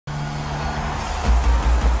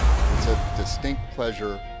distinct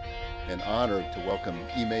pleasure and honor to welcome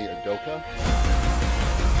Ime Udoka.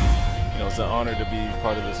 It's an honor to be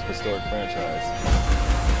part of this historic franchise.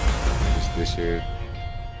 This year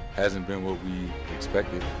hasn't been what we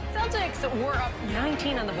expected. Celtics were up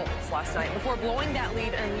 19 on the Bulls last night before blowing that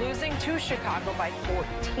lead and losing to Chicago by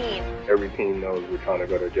 14. Every team knows we're trying to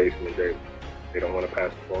go to Jason and Jalen. They don't want to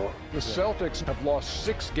pass the ball. The Celtics have lost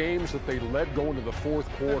 6 games that they led going to the fourth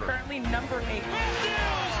quarter. They're currently number 8.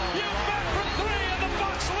 You bet for 3 and the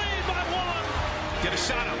Bucks lead by 1. Get a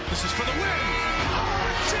shot up. This is for the win.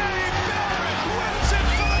 R.J. Barrett wins it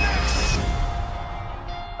for the Knicks.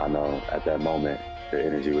 I know at that moment the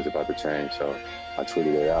energy was about to change, so I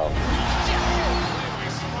tweeted it out.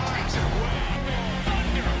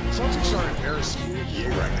 Celtics are embarrassing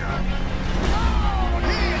right now.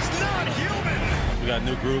 He is not human. We got a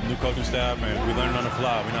new group, new coaching staff, and we learning on the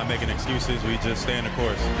fly. We're not making excuses. We just stay in the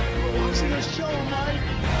course.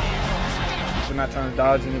 We're not trying to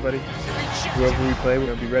dodge anybody. Whoever we play, we're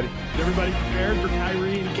going to be ready. Everybody prepared for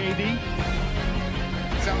Kyrie and KD?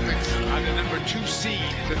 Celtics are the number 2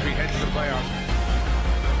 seed as we head to the playoffs.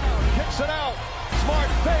 Kicks it out. Smart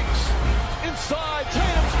fakes. Inside.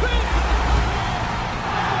 Tatum spin.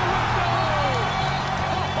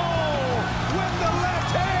 With the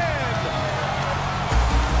left hand.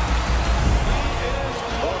 He is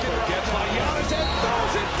cooking. Gets by Giannis and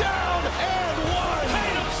throws it down. And 1.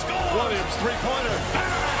 Tatum scores. Williams, 3-pointer.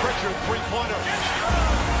 Pritchard, 3-pointer.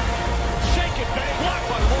 Shake it, bang. Blocked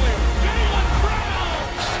by Williams. Jaylen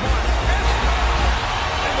Brown. Smart.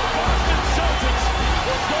 And the Boston Celtics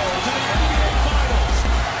will go to the